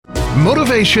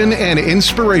Motivation and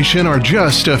inspiration are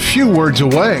just a few words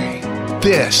away.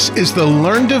 This is the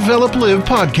Learn, Develop, Live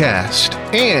podcast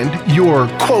and your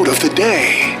quote of the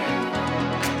day.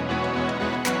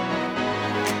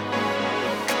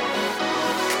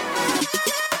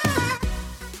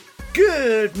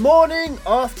 Good morning,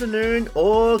 afternoon,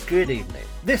 or good evening.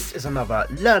 This is another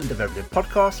Learn, Develop, Live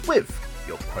podcast with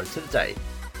your quote of the day.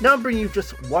 Now I'm bringing you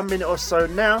just 1 minute or so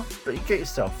now, but you get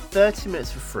yourself 30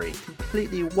 minutes for free,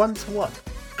 completely one-to-one.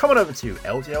 Come on over to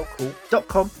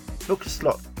ldlcool.com, book a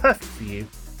slot perfect for you,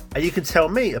 and you can tell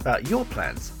me about your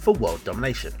plans for world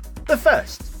domination. But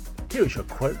first, here is your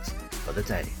quote for the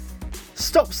day.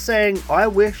 Stop saying I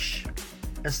wish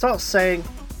and start saying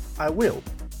I will.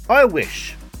 I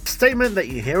wish. Statement that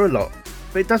you hear a lot,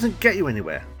 but it doesn't get you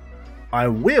anywhere. I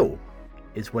will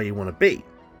is where you want to be.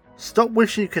 Stop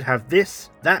wishing you could have this,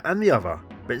 that and the other,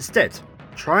 but instead,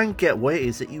 try and get what it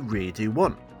is that you really do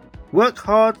want. Work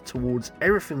hard towards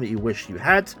everything that you wish you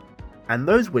had, and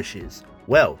those wishes,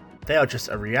 well, they are just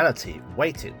a reality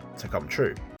waiting to come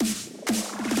true.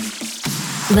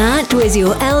 That was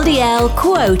your LDL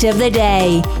quote of the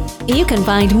day. You can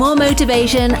find more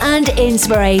motivation and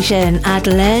inspiration at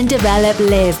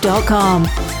learndeveloplive.com,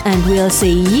 and we'll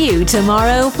see you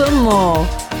tomorrow for more.